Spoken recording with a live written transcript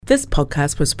This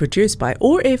podcast was produced by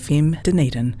OAR FM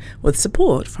Dunedin with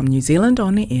support from New Zealand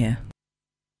On the Air.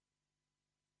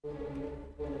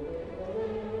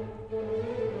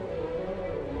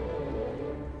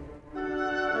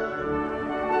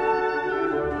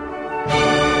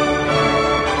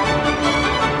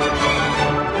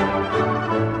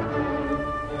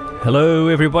 Hello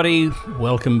everybody,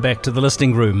 welcome back to the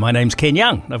Listening Room. My name's Ken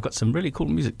Young. I've got some really cool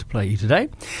music to play you today,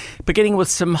 beginning with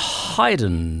some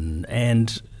Haydn,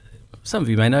 and some of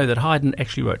you may know that Haydn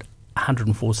actually wrote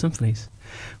 104 symphonies,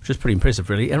 which is pretty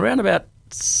impressive really, and around about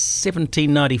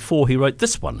 1794 he wrote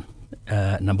this one,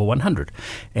 number 100,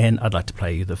 and I'd like to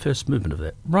play you the first movement of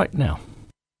that right now.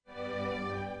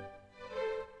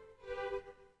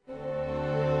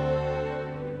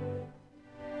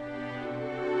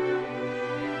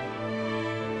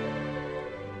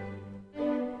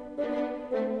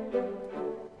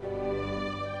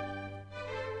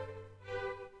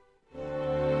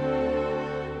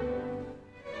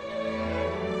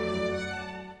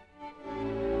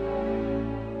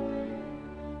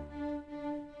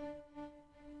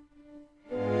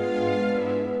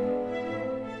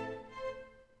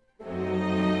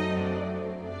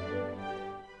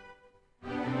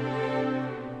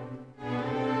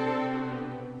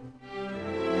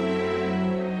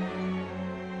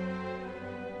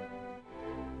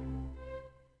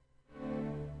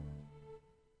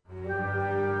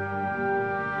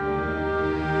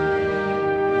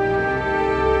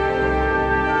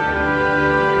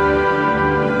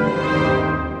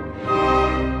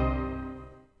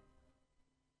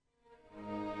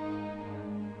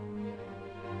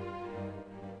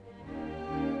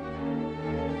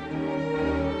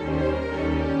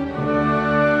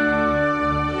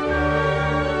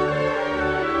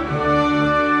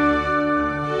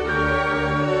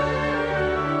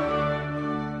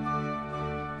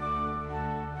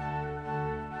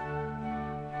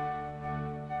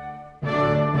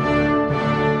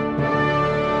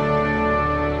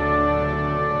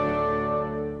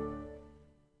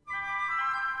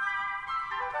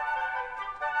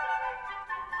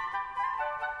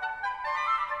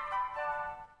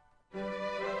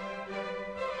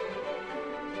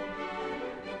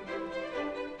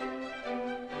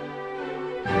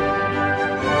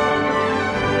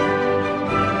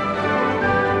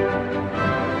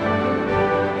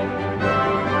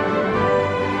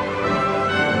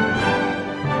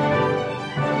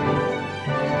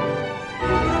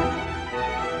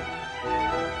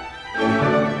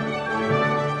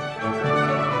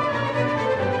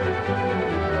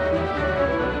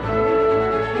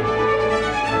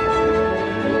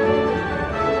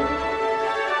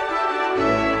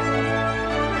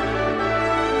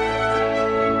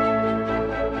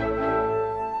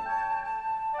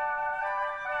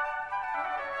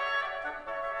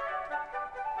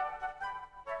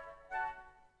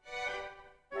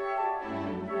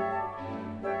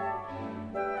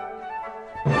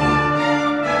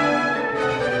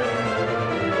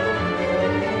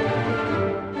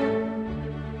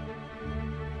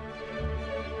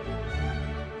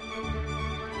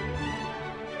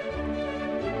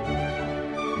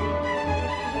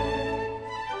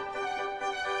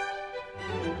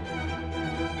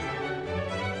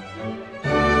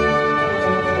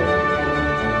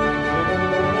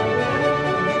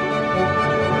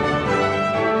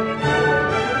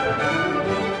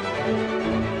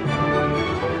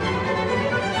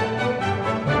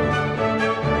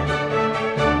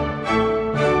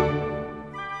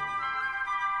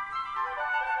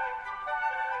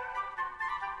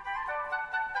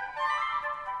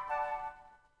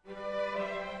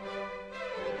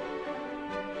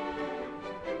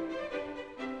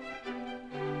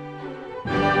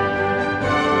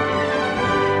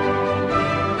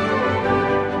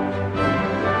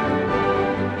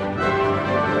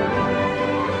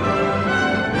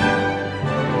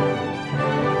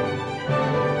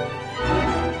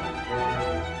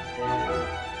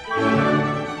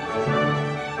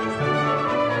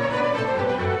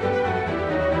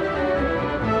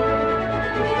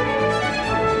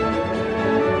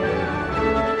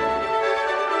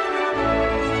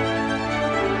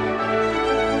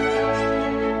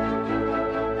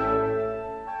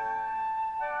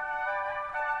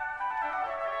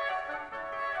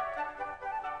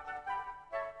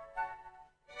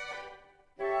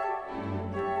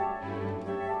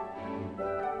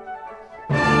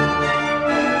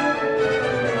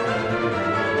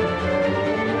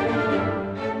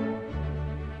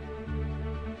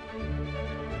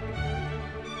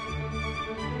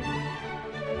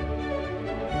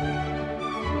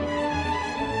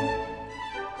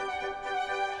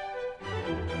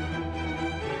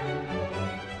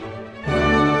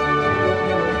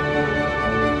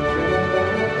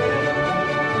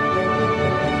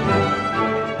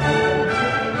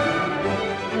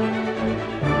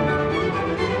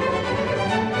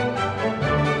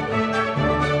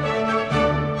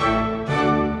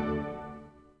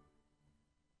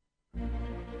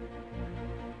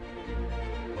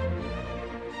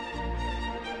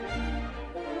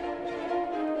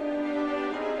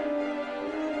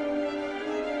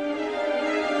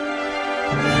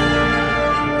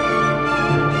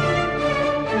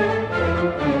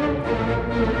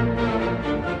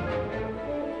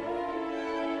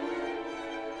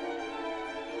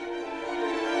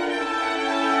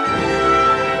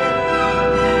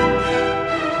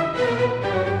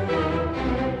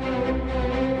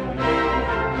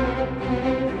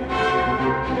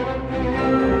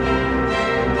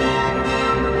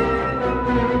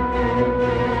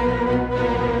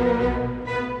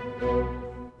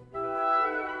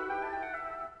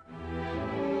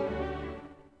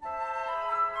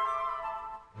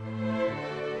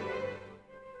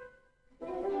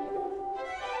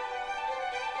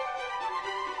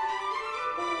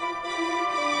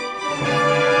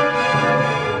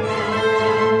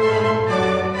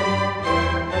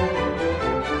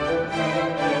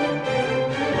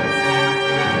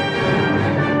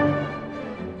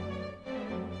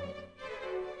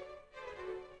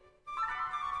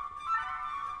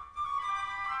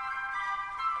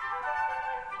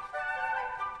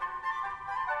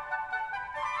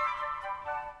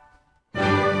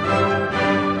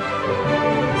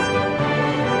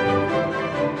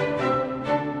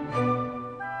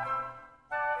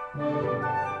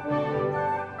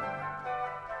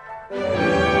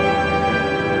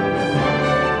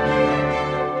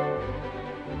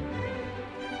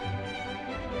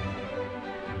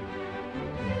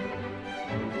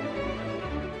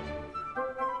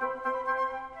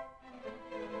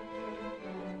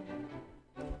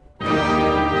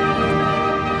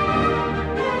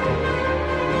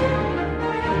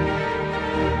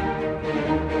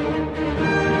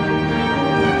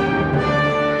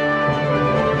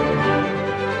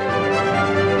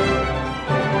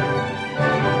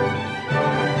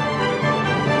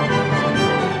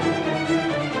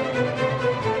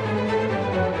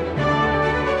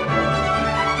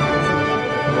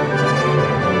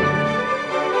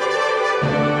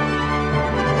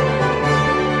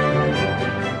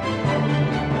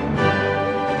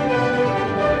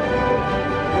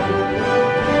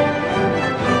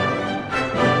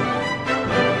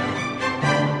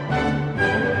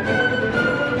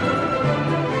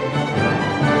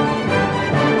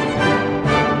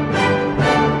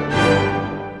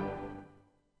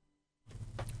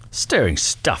 Stirring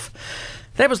stuff.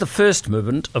 That was the first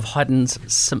movement of Haydn's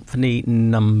Symphony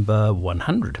Number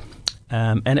 100.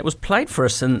 And it was played for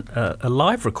us in a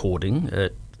live recording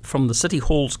from the City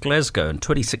Halls, Glasgow in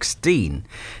 2016.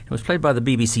 It was played by the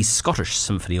BBC Scottish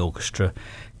Symphony Orchestra,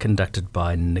 conducted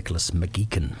by Nicholas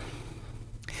McGeechan.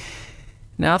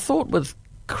 Now, I thought with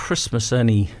Christmas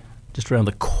only just around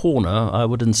the corner, I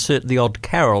would insert the odd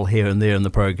carol here and there in the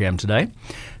programme today,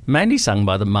 mainly sung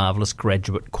by the marvellous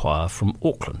graduate choir from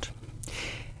Auckland.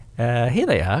 Here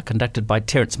they are, conducted by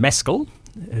Terence Maskell,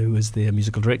 who is their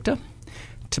musical director,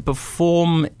 to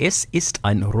perform Es ist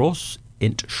ein Ros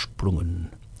entsprungen,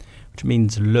 which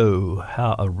means, lo,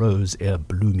 how a rose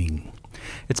blooming.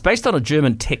 It's based on a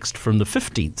German text from the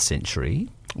 15th century,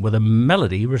 with a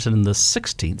melody written in the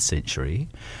 16th century,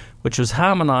 which was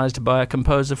harmonised by a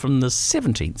composer from the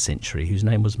 17th century, whose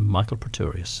name was Michael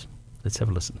Praetorius. Let's have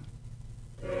a listen.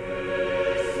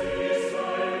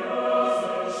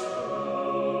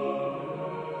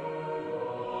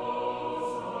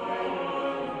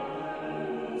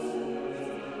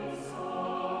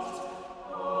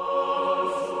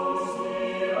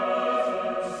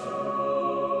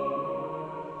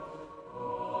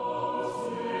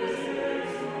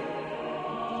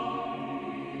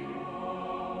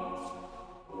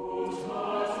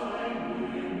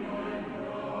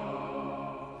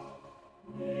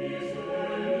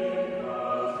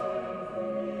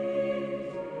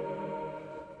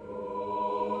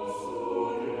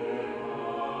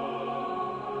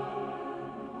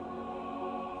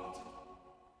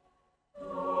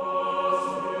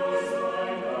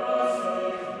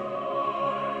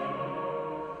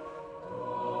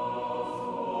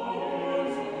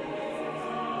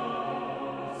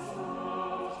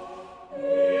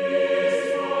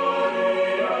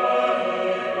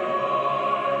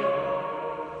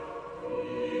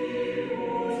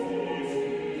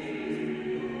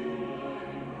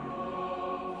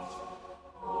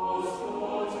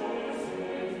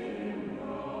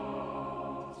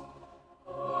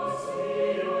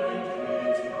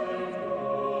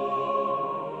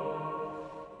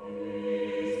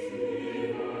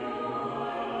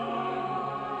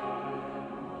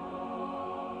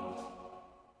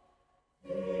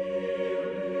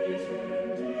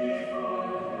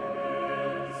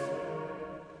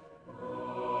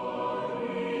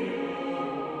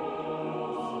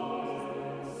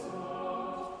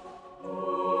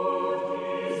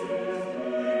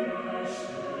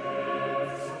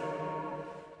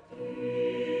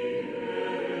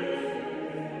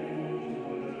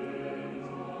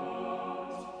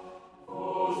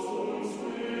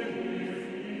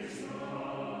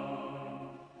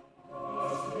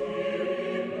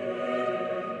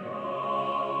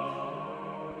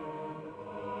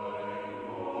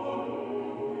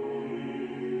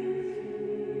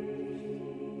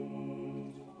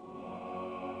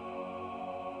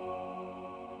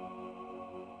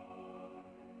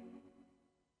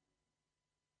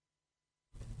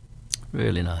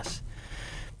 Really nice.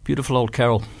 Beautiful old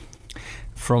carol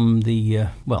from the,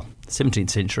 17th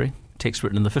century, text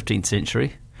written in the 15th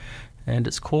century, and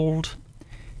it's called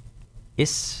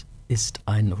Es ist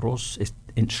ein Ros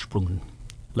entsprungen,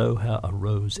 lo, how a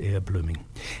rose blooming.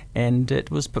 And it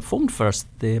was performed for us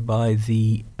there by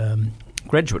the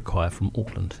graduate choir from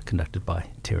Auckland, conducted by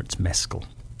Terence Maskell.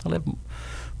 I'll have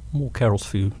more carols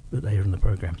for you later in the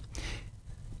programme.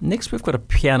 Next, we've got a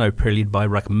piano prelude by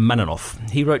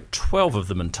Rachmaninoff. He wrote 12 of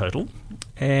them in total,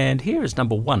 and here is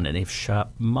number 1 in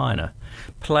F-sharp minor,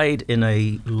 played in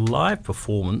a live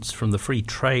performance from the Free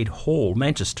Trade Hall,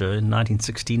 Manchester, in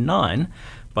 1969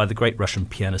 by the great Russian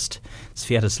pianist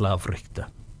Sviatoslav Richter.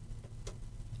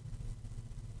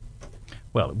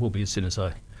 Well, it will be as soon as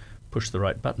I push the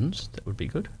right buttons. That would be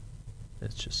good.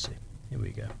 Let's just see. Here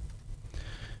we go.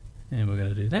 And we're going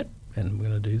to do that, and we're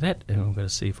going to do that, and we're going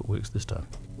to see if it works this time.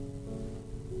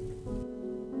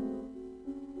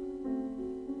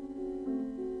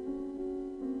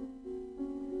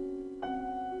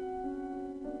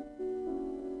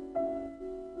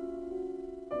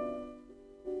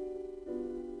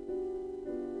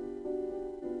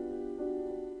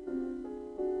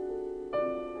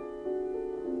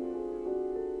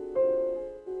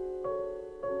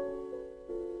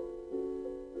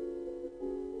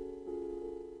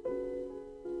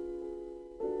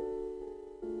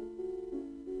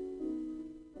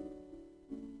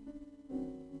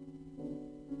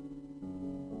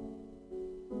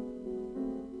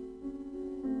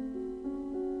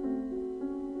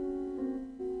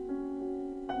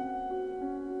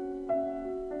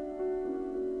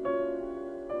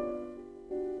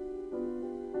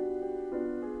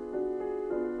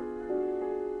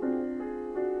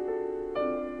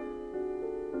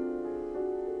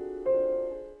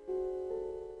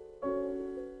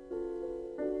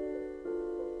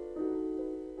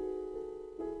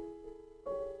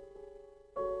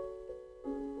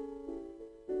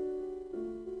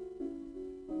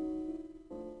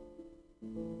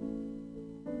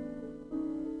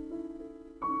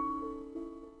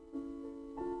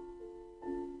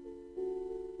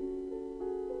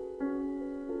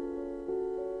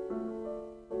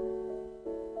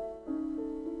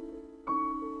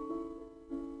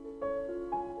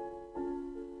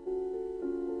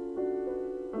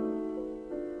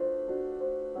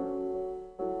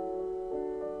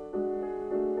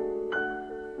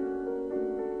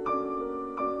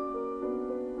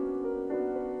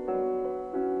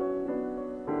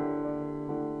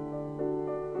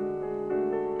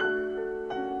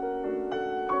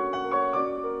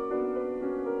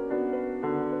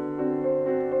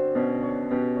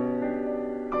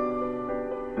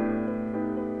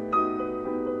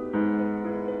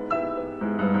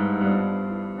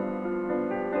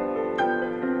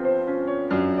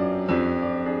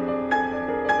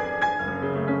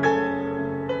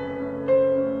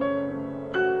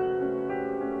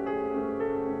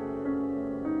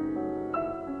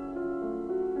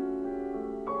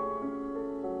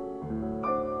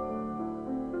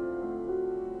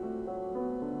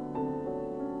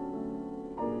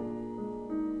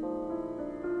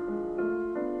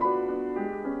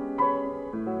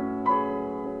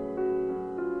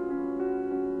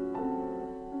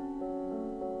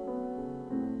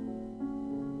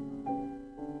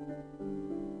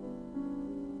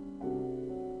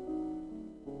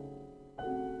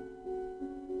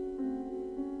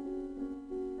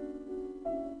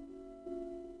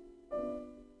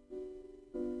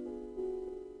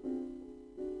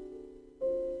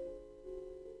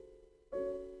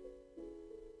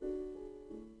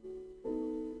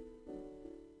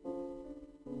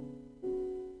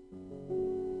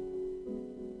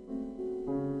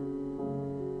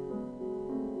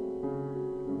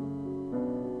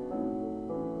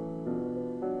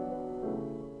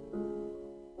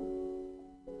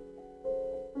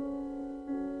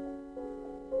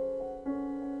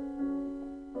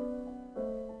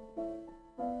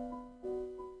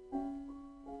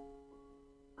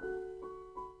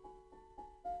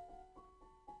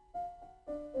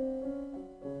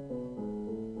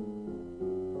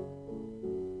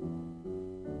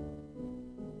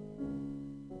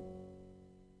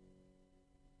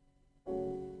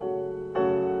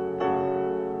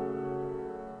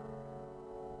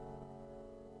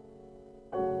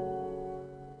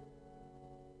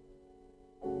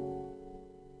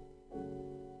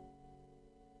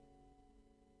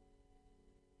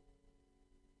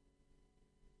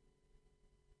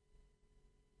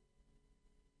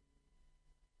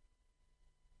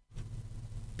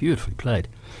 Beautifully played.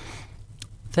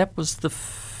 That was the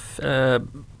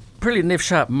Brilliant F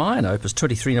sharp minor, Opus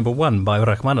 23, number 1 by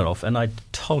Rachmaninoff. And I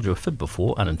told you a fib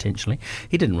before, unintentionally.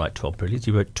 He didn't write 12 preludes,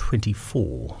 he wrote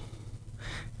 24.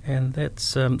 And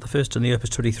that's the first in the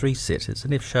Opus 23 set. It's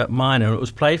an F sharp minor. It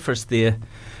was played for us there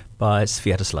by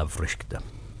Sviatoslav Vrishkda.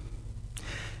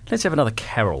 Let's have another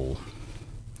carol.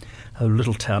 O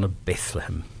Little Town of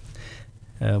Bethlehem.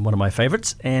 One of my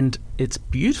favourites, and it's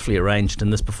beautifully arranged in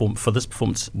this for this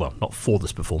performance. Well, not for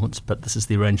this performance, but this is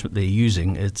the arrangement they're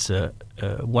using. It's a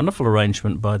wonderful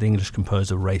arrangement by the English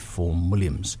composer Ralph Vaughan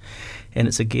Williams, and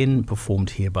it's again performed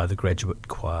here by the Graduate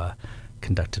Choir,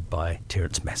 conducted by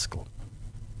Terence Maskell.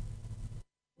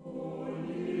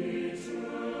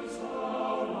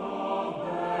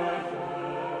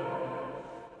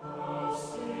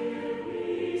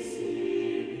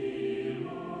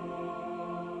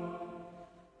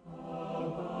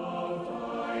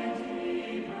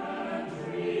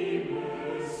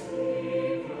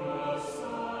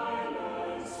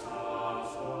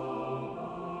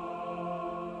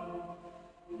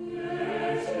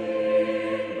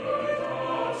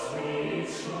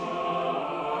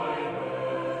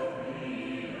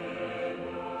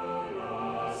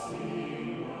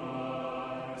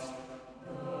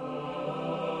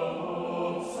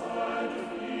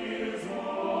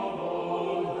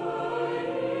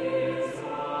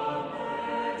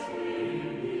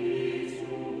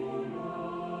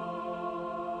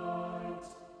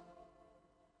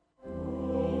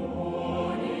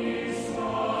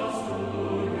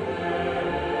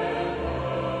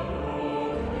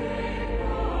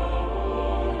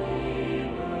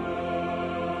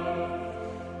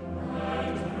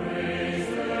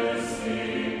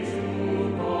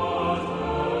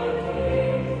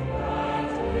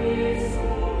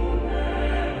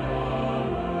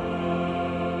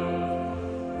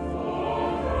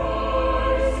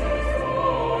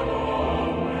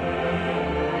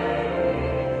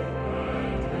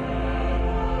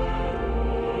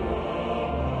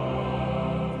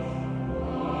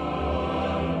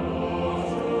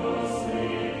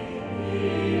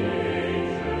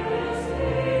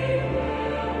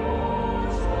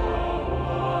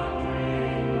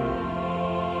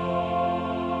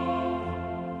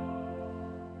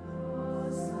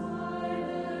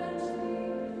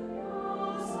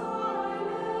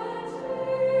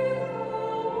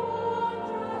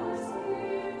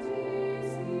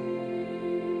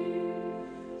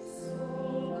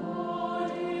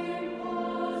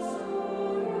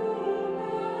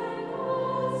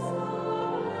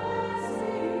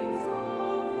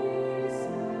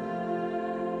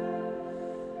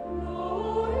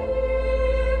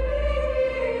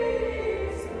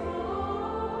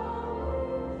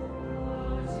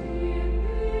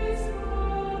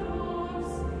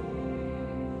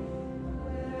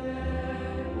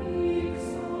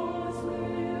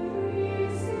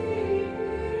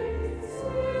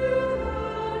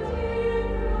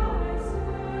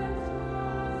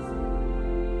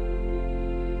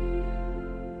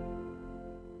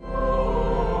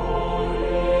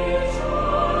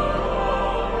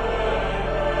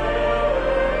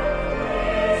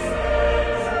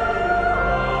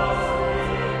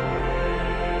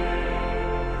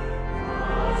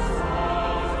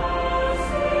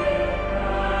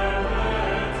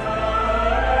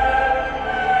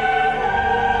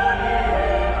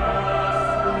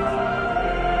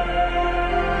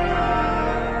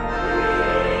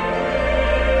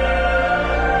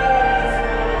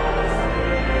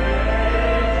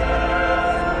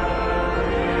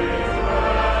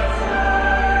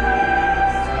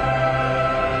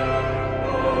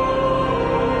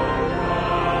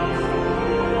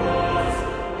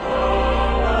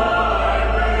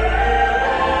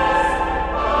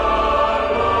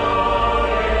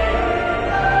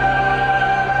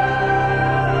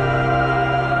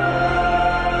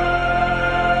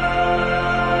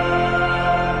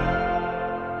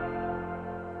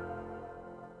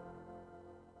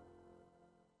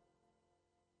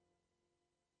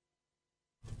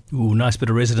 Ooh, nice bit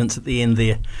of resonance at the end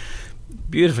there.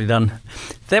 Beautifully done.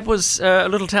 That was A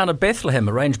Little Town of Bethlehem,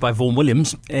 arranged by Vaughan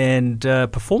Williams and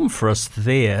performed for us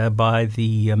there by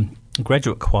the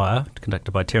graduate choir,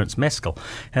 conducted by Terence Maskell,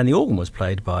 and the organ was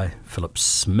played by Philip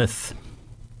Smith.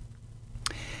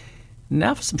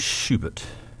 Now for some Schubert.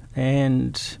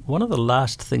 And one of the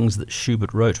last things that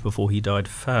Schubert wrote before he died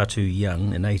far too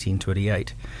young in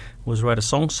 1828 was write a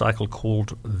song cycle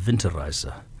called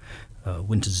Winterreise,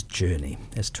 Winter's Journey.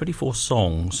 It has 24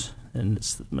 songs, and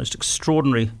it's the most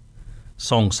extraordinary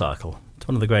song cycle. It's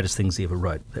one of the greatest things he ever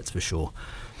wrote, that's for sure.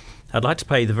 I'd like to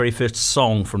play the very first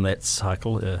song from that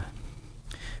cycle,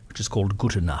 which is called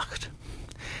Gute Nacht.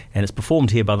 And it's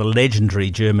performed here by the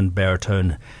legendary German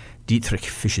baritone Dietrich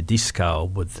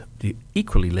Fischer-Dieskau with the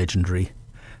equally legendary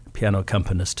piano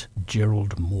accompanist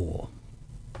Gerald Moore.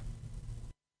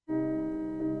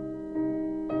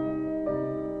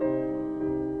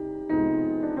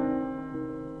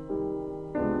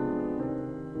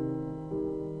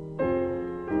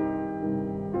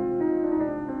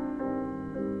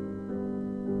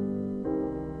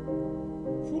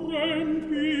 Fremd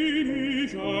bin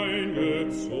ich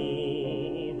eingezogen,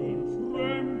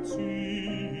 fremd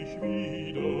zieh ich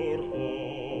wieder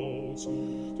aus.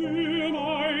 Der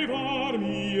Mai war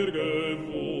mir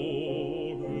gewogen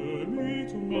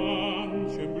mit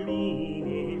manchem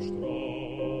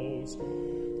Blumenstrauß.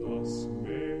 Das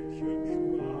Mädchen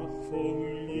sprach von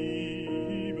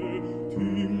Liebe,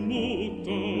 die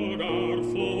Mutter gar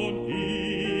von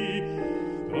ihm.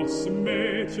 Das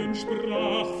Mädchen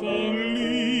sprach von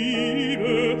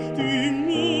Liebe, die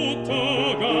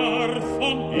Mutter gar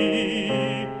von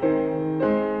ihm.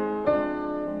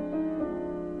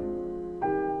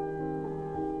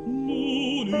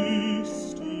 Nun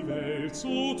ist die Welt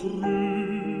so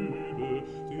trübe,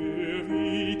 der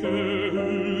Weg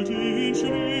erhüllt in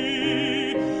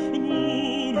Schnee.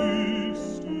 Nun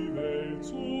ist die Welt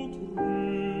so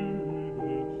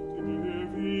trübe,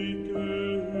 der Weg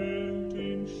erhüllt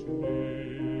in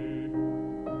Schnee.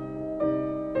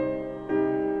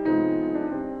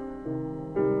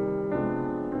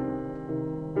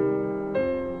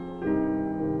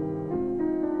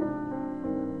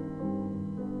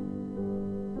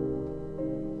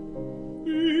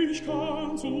 Ich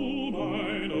kann zu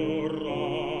meiner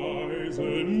Reise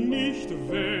nicht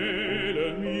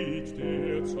wählen mit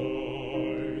der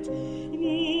Zeit,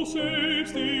 muss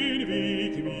selbst den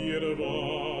Weg mir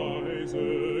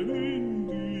weisen in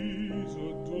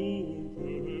diese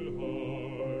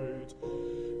Dunkelheit.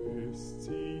 Es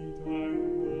zieht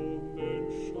ein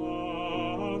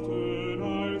Mondenschatten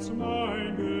als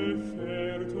mein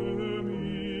Gefährte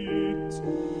mit.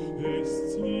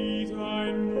 Es zieht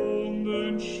ein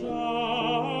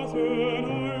Mondenschatten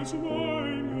als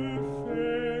mein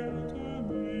Gefährte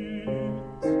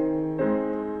mit.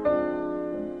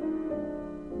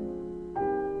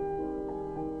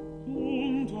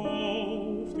 Und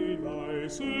auf den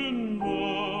weißen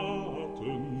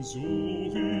Matten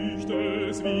such ich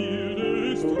des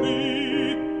Wildes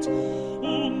Tritt.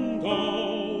 Und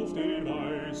auf den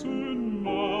weißen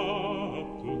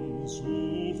Matten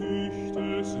such ich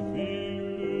des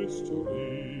Wildes Tritt.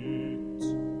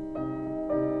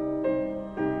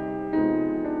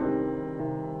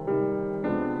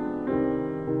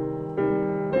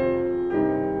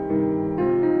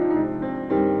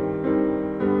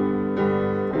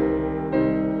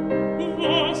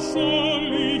 Was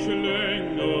soll ich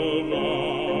länger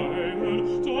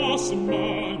weinen, das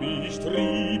Mal mich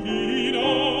trieb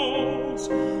hinaus?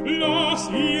 Lass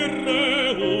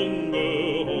ihre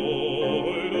Hunde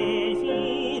heulen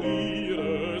vor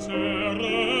ihres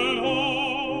Herren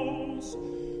Haus.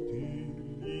 Die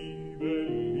Liebe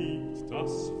liebt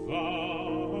das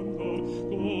Wandern,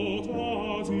 Gott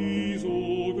hat sie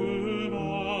so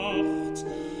gemacht.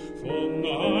 Von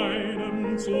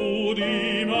einem zu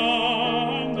dem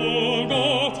anderen,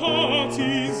 Gott hat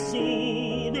sie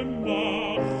so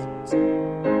gemacht.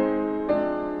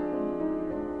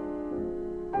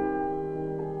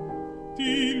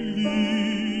 Die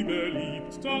Liebe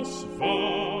liebt das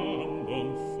Wandern,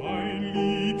 fein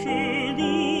Liebchen,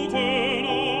 gute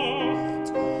Nacht.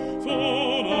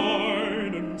 Von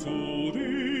einem zu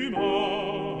dem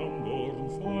anderen,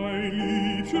 fein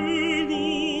Liebchen,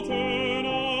 gute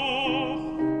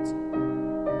Nacht.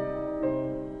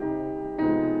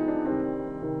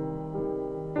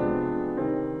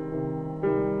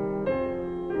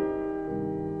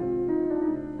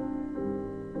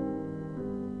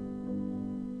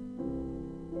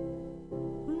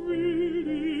 Will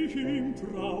dich im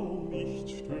Traum nicht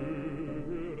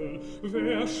stören,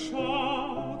 wer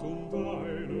schad um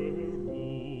deine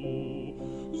Ruhe,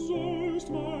 sollst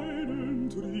meinen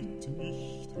Tritt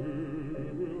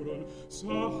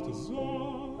sacht,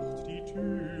 sacht die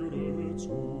Türe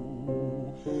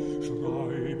zu.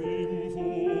 Schreib ihm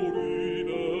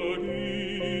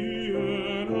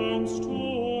vorübergehen ans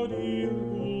Tor dir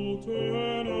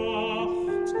gute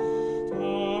Nacht,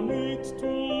 damit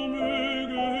du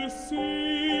mögest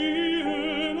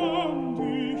sehen, an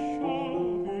dich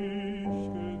hab ich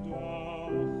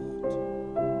gedacht.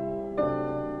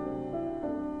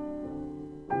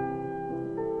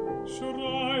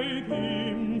 Schreib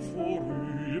ihm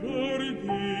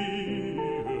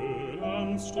vorübergehen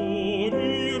ans Tor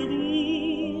dir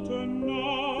gute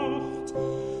Nacht,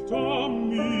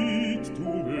 damit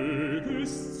du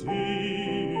mögest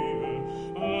sehen,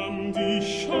 an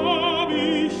dich hab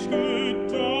ich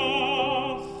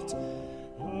gedacht,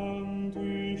 an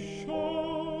dich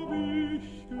hab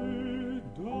ich gedacht.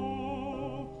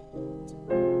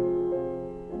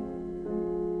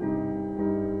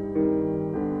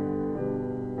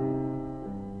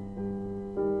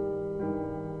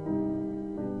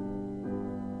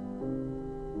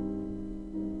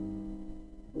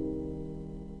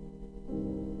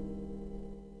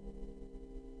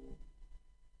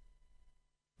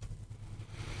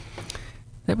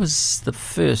 That was the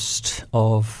first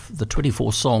of the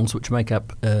 24 songs which make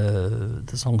up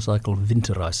the song cycle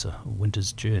Winterreise,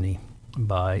 Winter's Journey,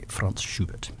 by Franz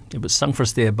Schubert. It was sung for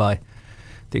us there by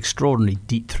the extraordinary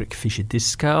Dietrich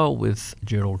Fischer-Dieskau with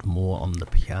Gerald Moore on the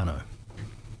piano.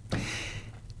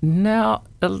 Now,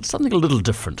 something a little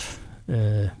different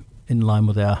in line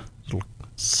with our little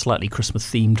slightly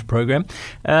Christmas-themed program.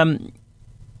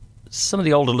 Some of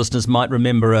the older listeners might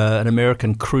remember an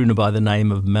American crooner by the name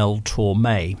of Mel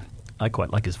Torme. I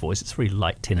quite like his voice. It's very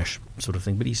light tenorish sort of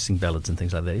thing, but he sings ballads and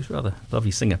things like that. He's a rather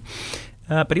lovely singer.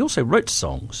 But he also wrote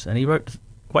songs, and he wrote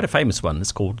quite a famous one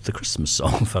that's called The Christmas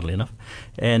Song, funnily enough.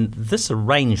 And this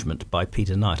arrangement by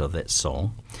Peter Knight of that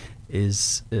song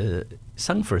is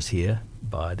sung for us here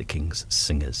by the King's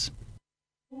Singers.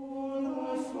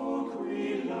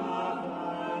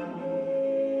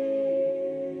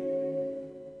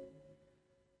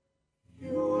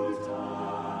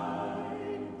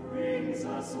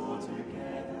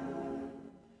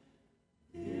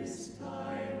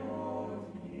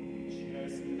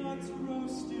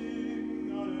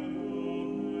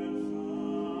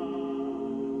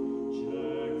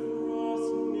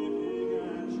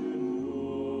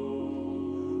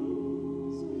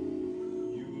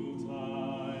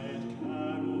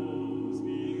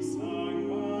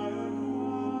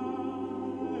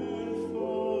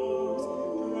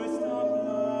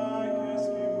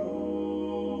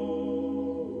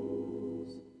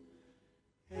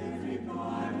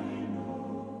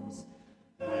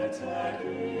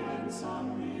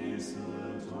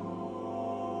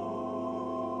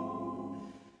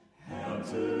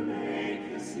 To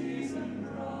make the season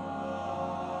bright.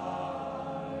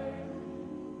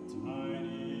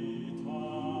 Tiny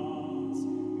tots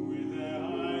with their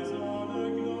eyes on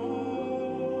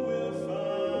aglow will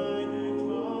find it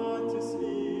hard to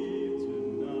sleep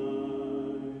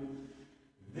tonight.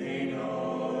 They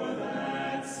know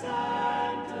that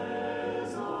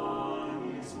Santa's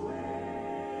on his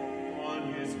way. On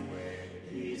his way.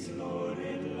 He's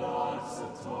loaded lots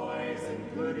of toys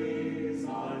and goodies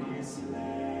on his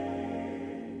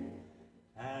sleigh,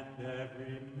 and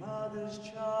every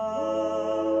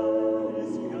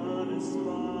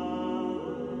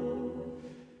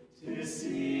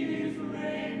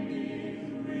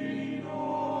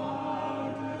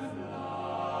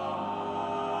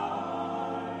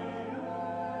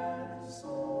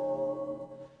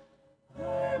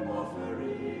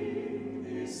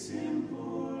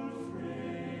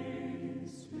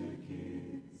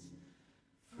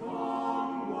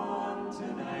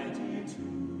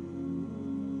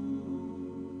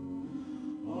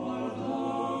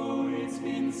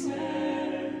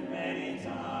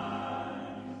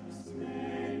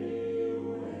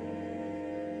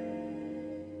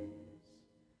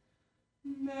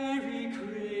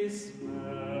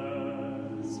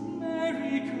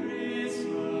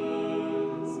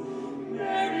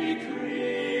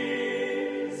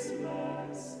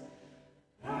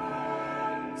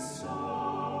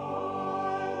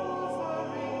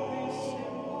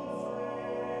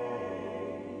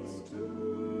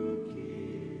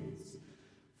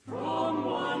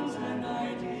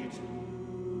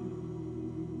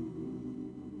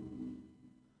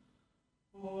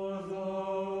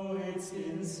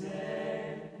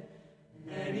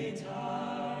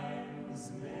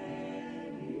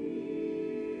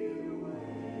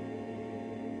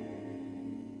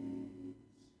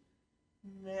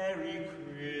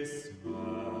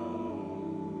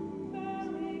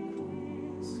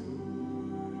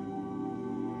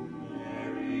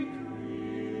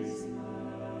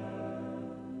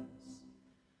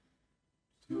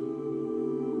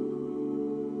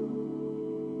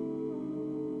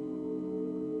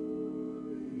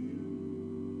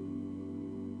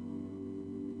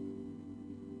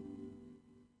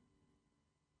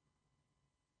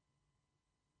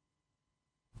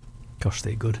Gosh,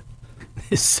 they're good.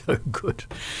 They're so good.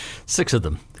 6 of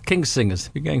them. The King's Singers.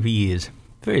 Been going for years.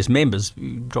 Various members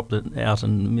dropped it out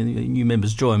and new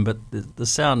members joined, but the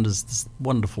sound is this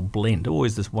wonderful blend,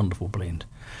 always this wonderful blend.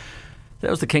 That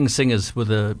was the King's Singers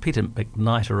with a Peter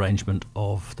McKnight arrangement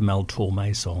of the Mel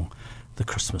Torme song, The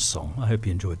Christmas Song. I hope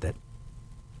you enjoyed that.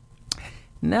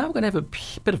 Now we're going to have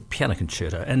a bit of piano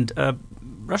concerto, and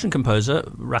Russian composer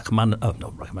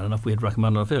Rachmaninoff, we had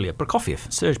Rachmaninoff earlier,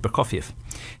 Serge Prokofiev.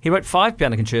 He wrote 5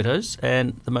 piano concertos,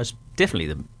 and the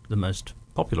most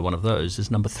popular one of those is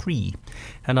number 3.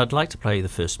 And I'd like to play the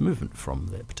first movement from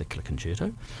that particular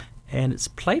concerto. And it's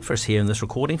played for us here in this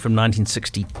recording from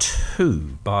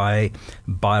 1962 by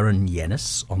Byron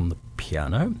Yanis on the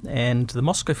piano, and the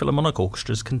Moscow Philharmonic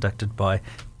Orchestra is conducted by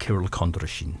Kirill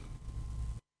Kondrashin.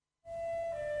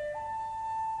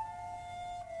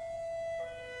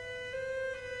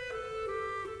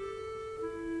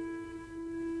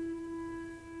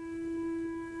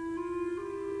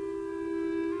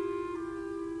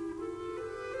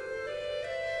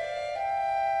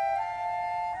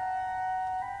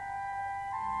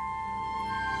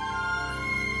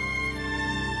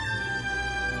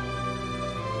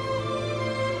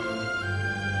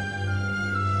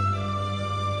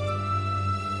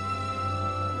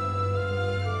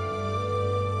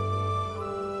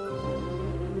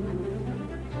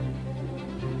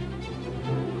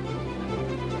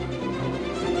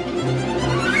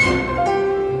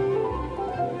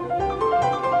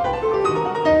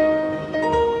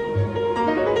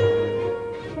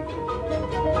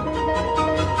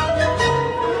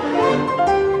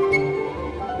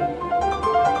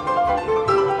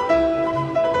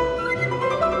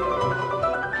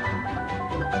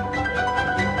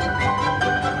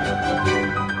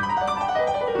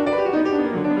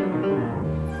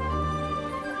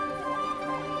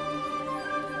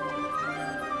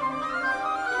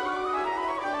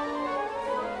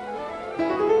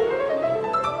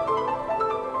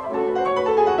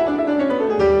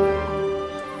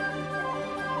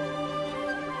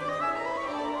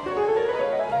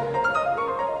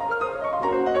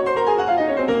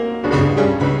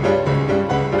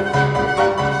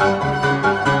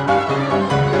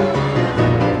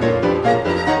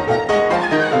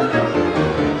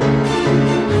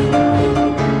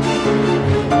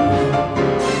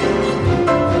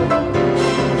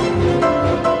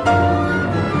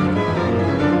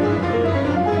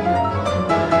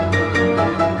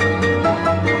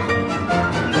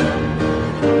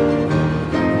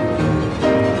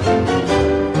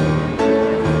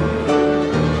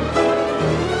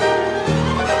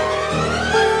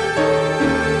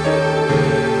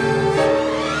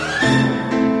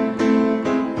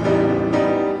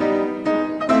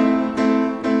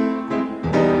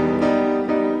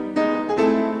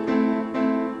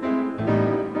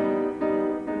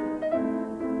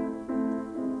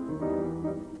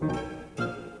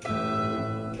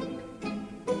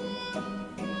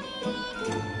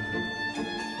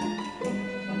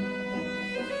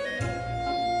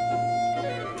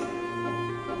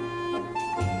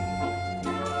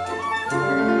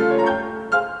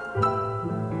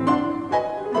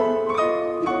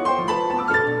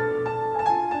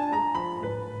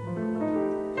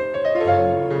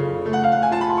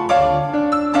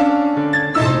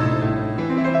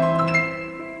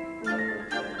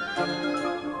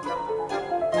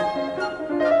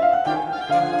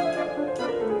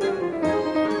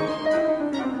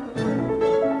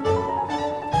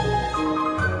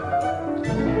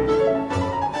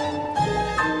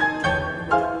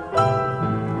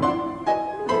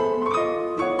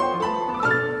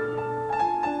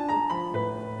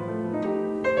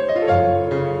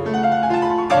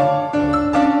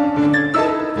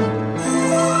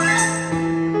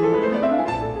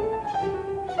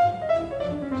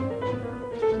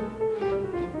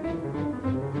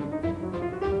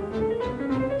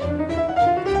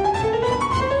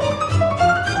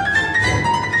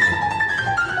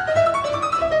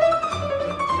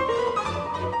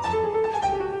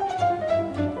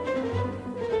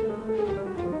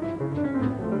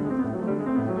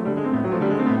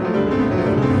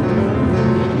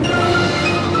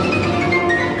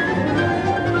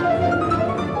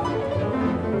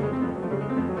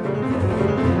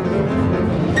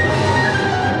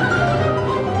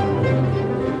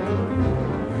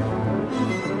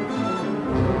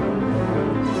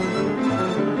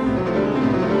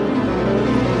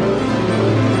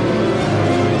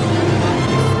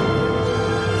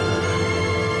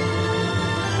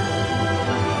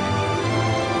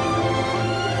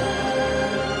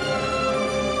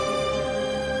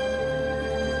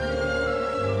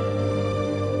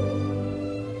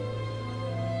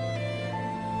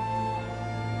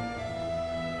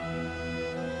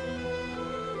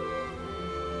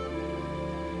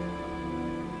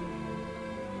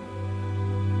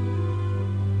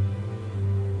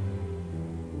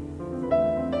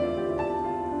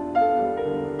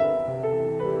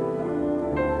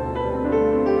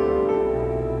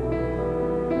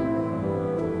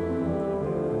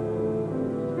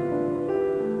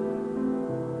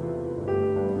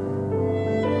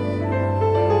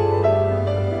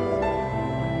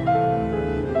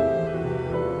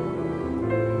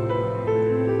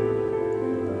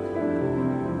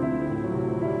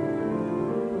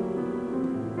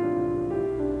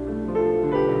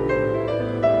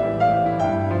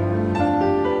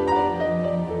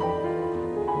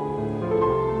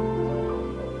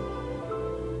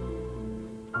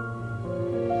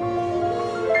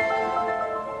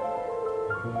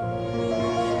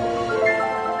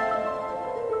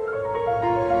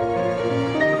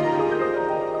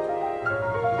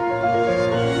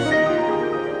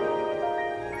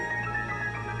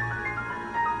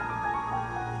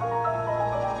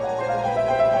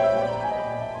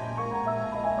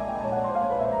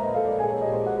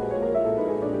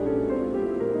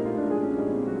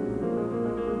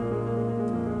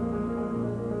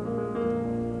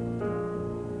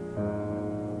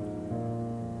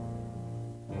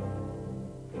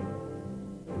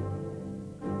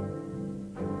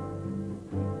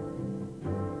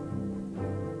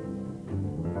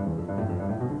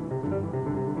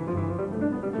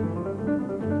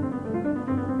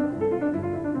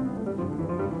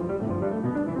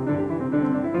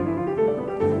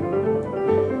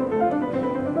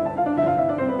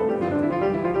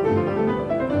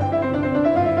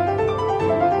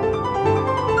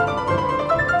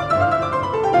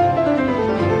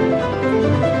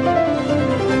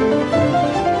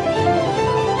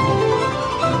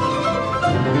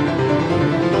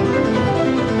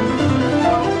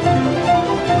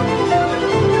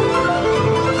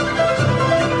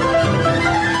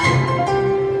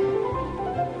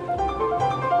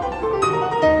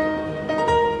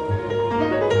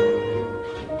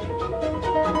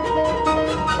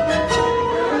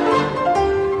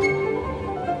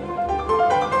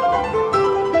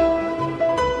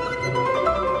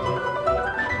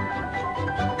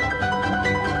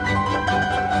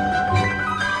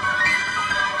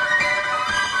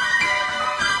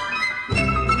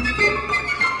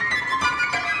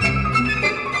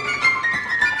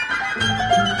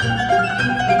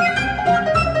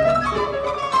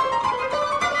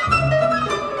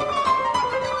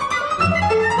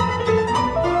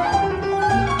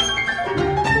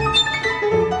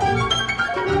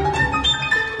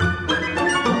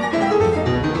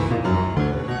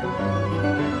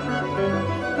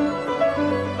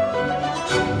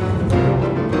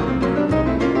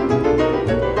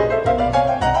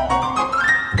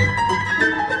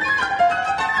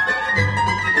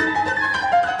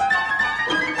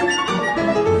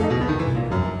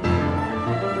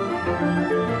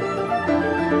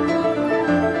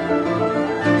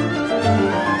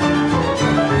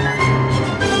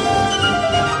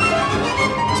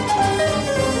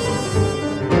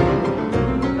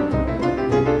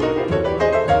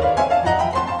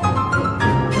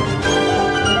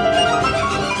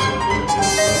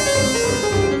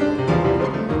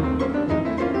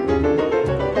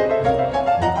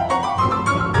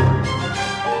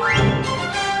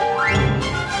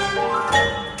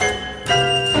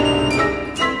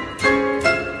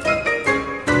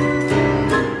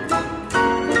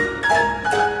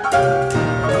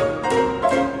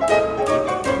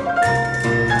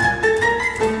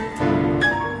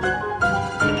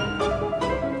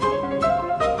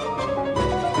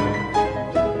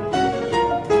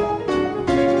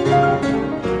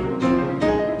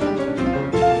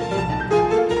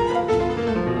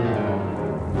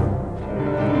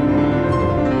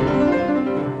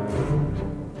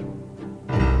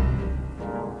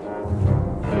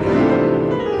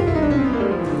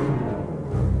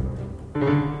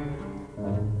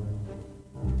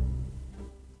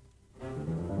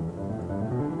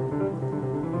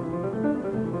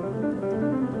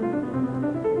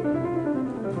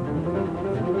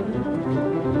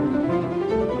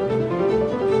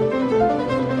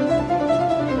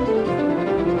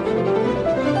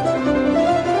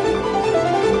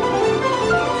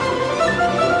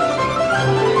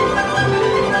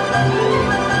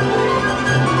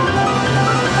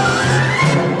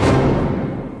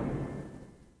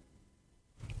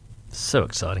 So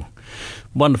exciting.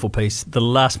 Wonderful piece. The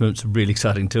last movement's really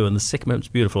exciting too, and the second movement's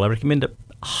beautiful. I recommend it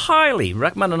highly.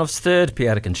 Rachmaninoff's third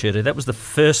piano concerto. That was the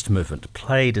first movement,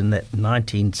 played in that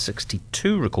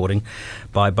 1962 recording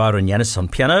by Byron Yanis on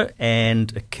piano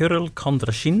and Kirill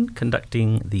Kondrashin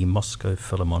conducting the Moscow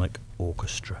Philharmonic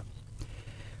Orchestra.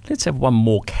 Let's have one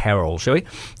more carol, shall we?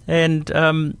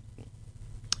 And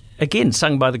again,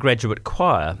 sung by the Graduate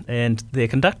Choir, and their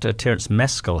conductor, Terence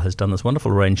Maskell, has done this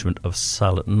wonderful arrangement of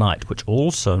Silent Night, which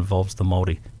also involves the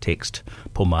Māori text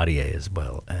Pomarié as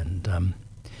well. And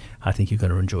I think you're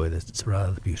going to enjoy this. It's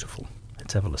rather beautiful.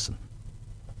 Let's have a listen.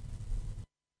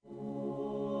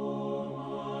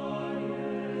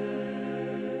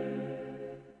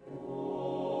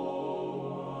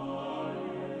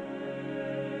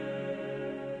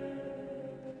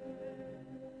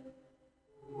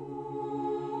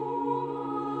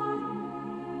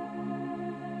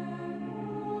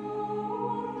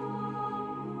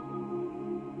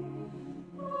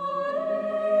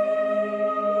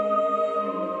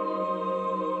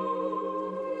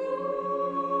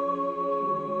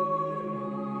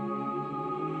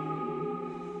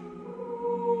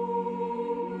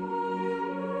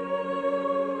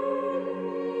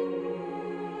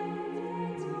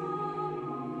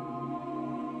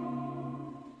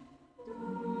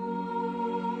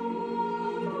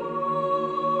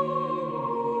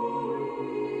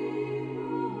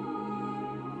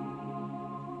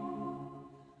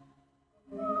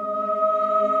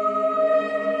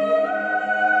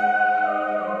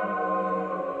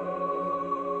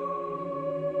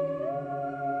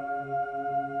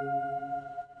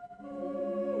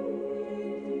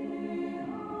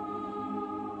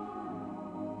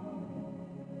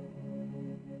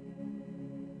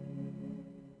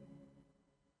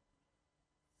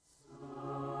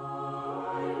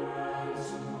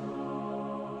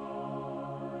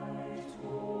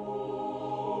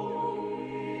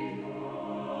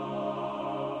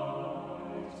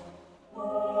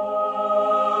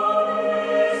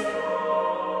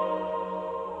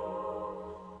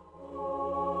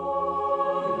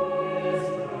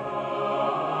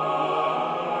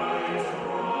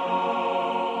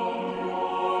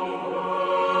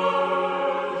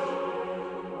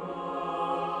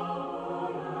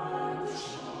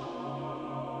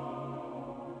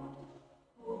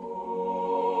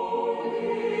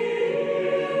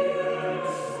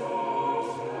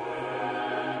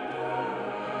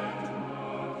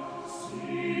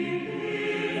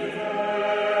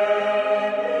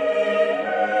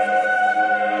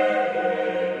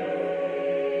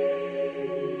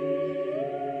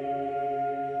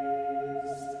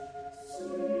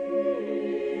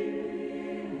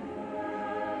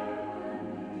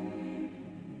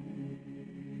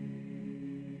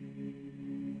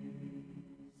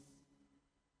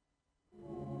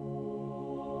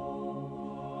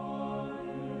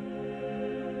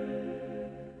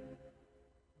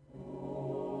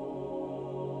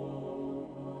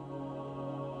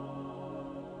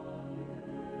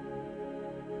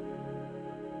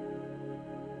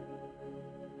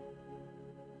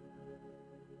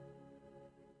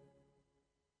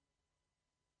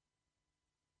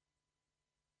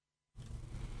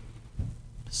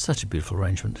 Such a beautiful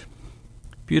arrangement.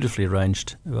 Beautifully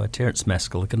arranged by Terence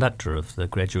Maskell, the conductor of the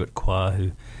Graduate Choir,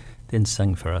 who then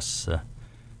sang for us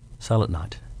Silent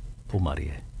Night,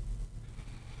 Pomarié.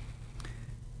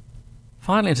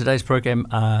 Finally in today's program,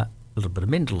 a little bit of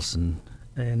Mendelssohn,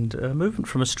 and a movement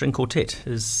from a string quartet,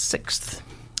 his sixth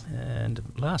and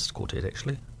last quartet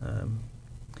actually,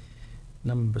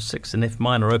 number 6 in F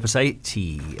minor, opus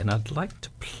 80, and I'd like to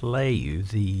play you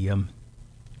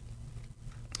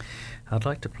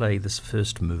this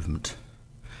first movement,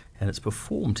 and it's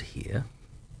performed here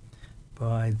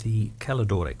by the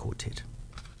Caladore Quartet.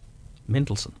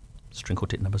 Mendelssohn, string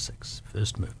quartet number 6,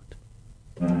 first movement.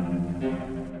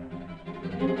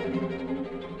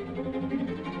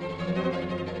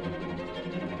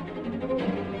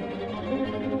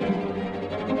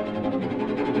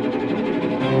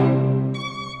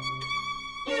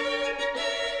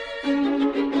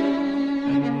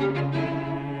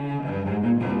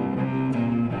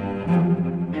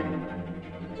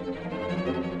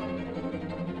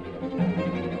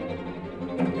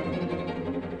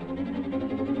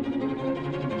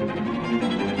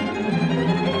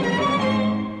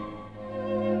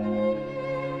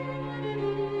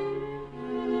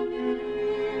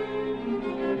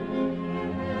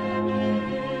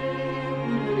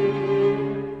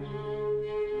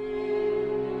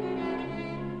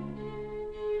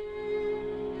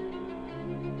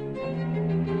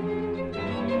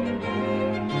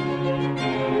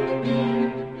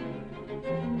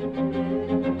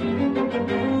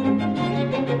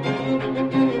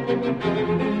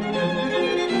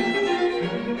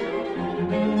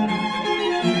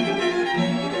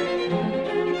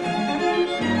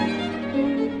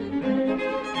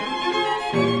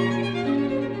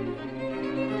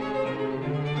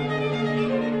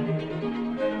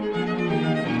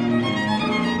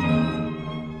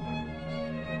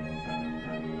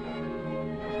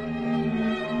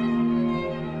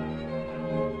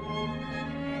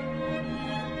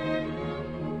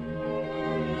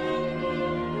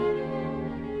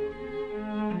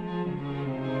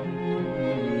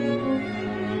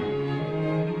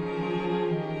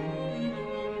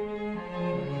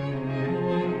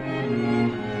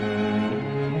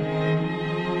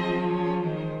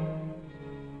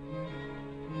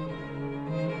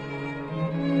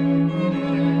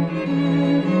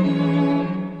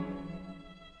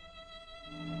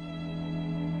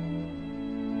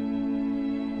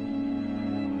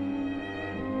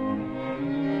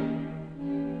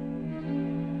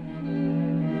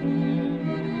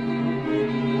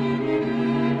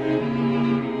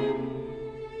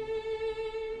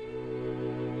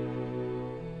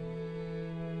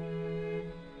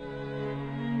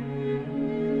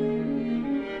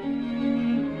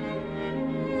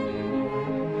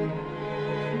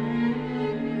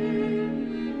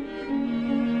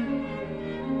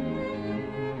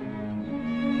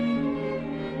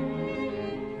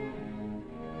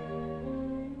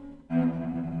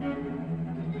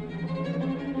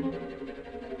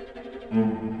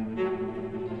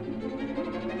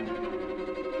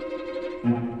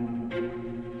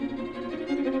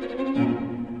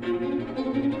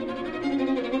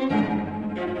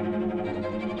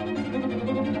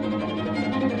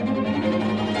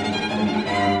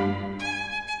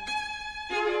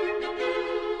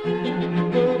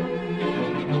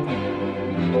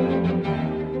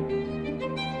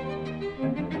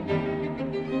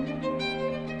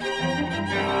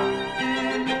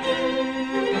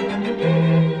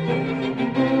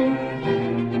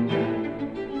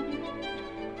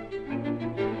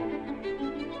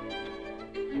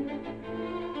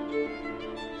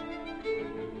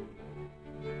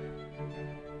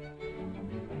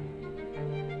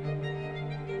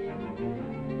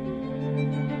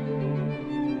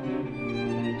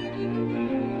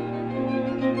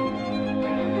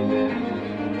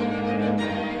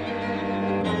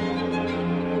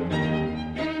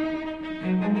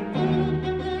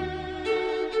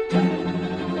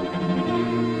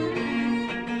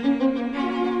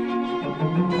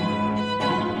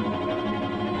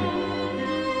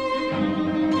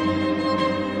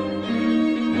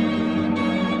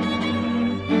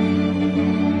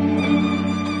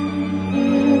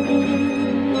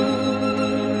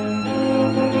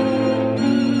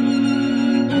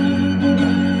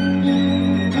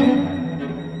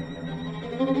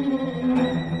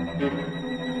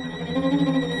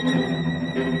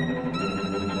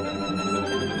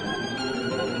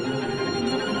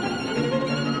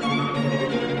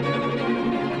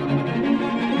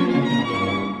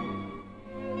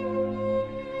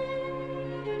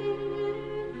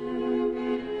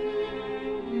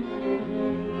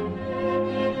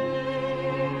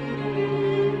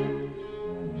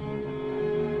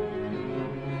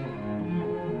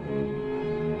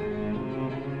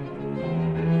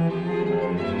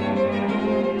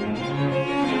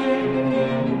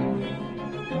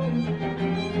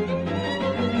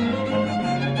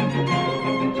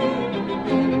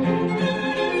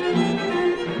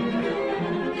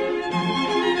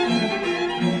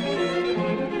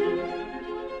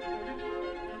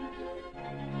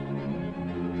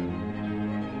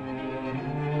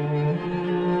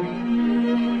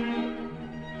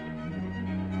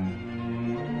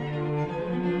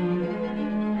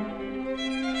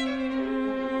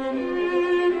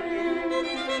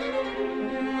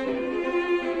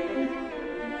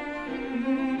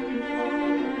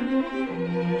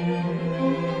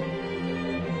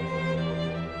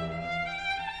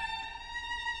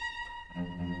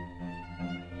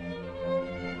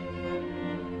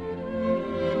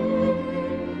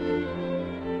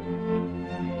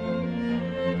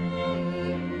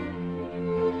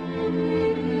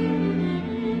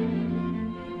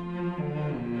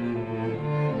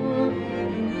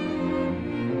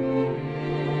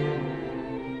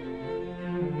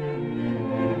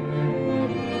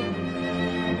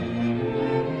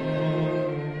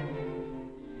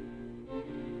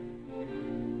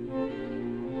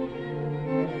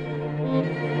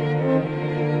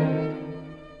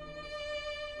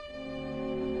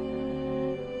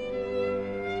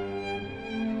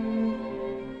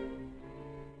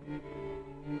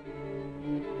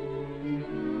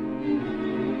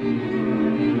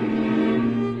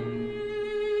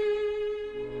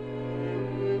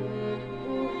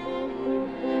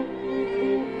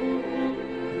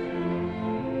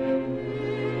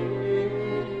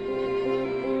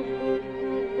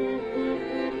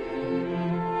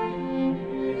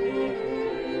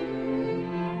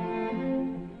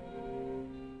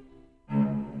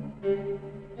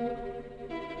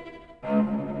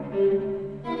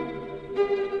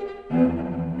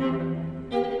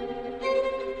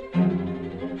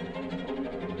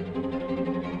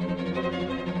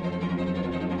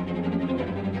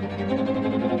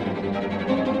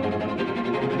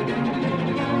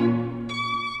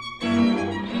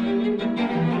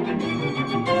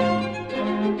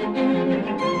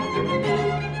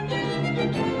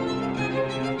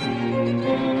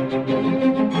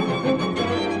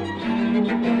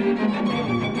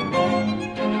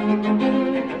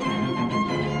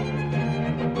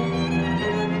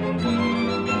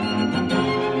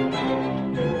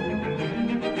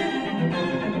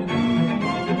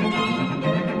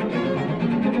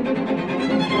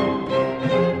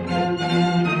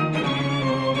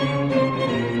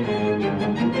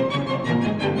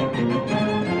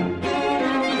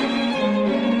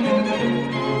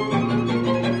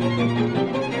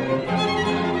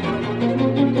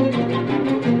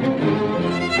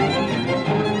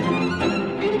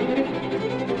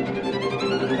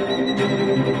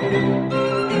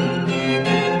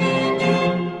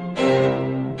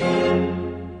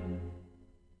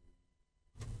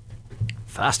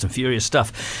 fast and furious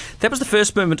stuff. That was the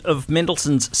first movement of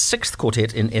Mendelssohn's Sixth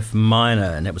Quartet in F minor,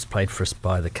 and that was played for us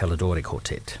by the Caladore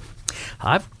Quartet.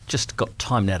 I've just got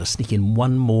time now to sneak in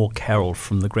one more carol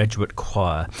from the Graduate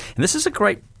Choir. And this is a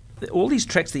great... All these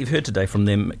tracks that you've heard today from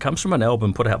them comes from an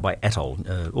album put out by Atoll,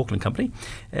 Auckland company,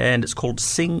 and it's called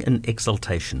Sing in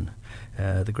Exaltation.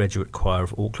 The Graduate Choir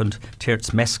of Auckland,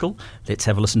 Terence Maskell. Let's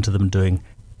have a listen to them doing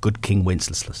Good King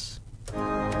Wenceslas.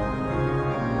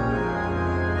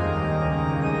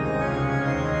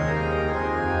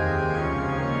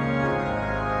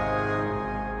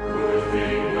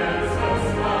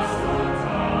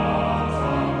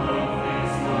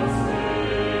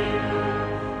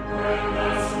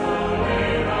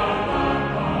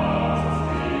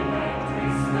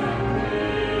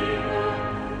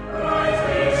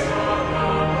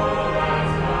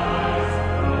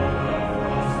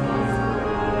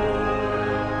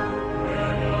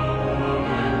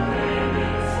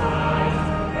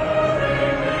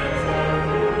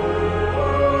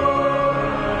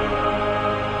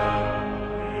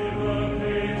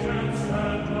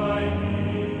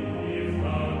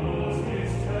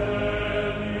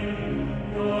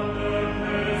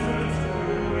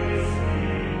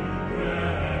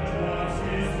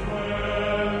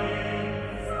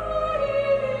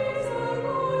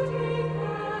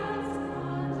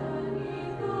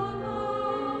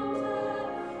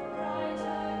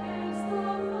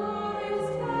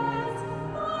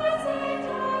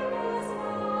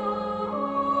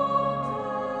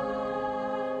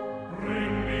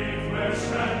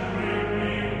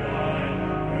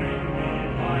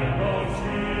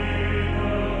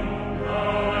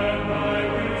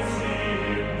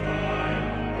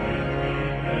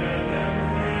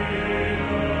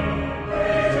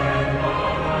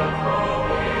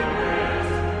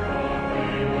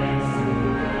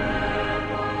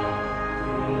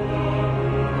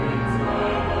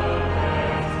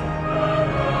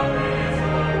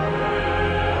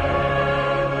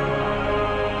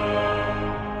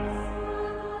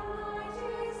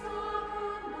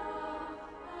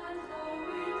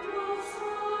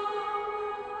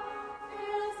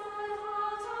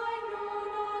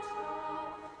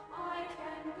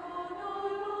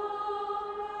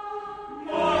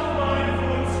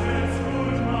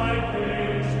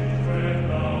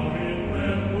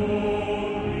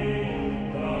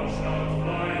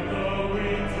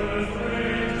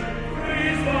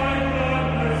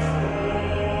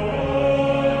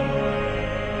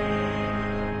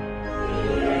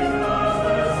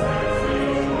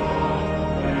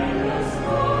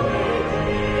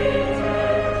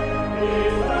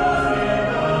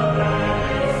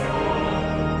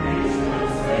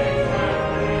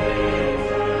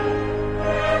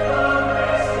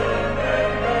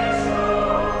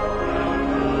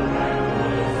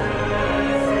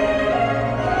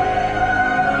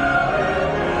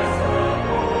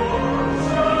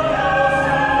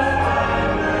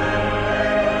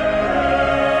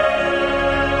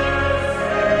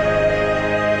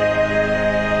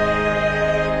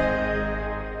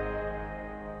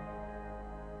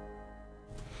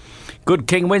 Good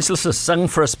King Wenceslas, sung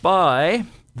for us by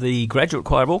the Graduate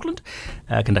Choir of Auckland,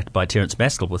 conducted by Terence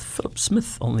Maskell with Philip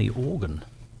Smith on the organ.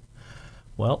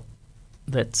 Well,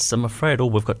 that's, I'm afraid, all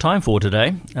we've got time for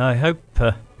today. I hope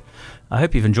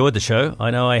you've enjoyed the show.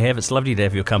 I know I have. It's lovely to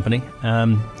have your company.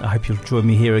 I hope you'll join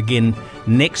me here again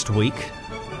next week,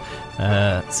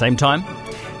 same time,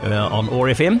 on OAR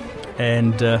FM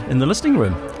and in the listening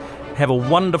room. Have a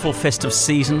wonderful festive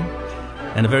season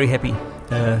and a very happy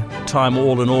time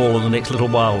all in the next little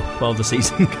while the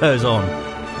season goes on.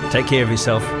 Take care of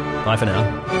yourself. Bye for now.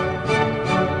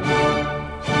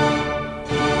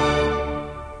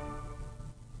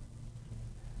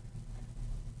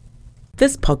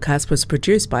 This podcast was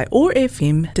produced by OAR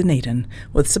FM Dunedin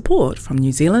with support from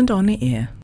New Zealand On the Air.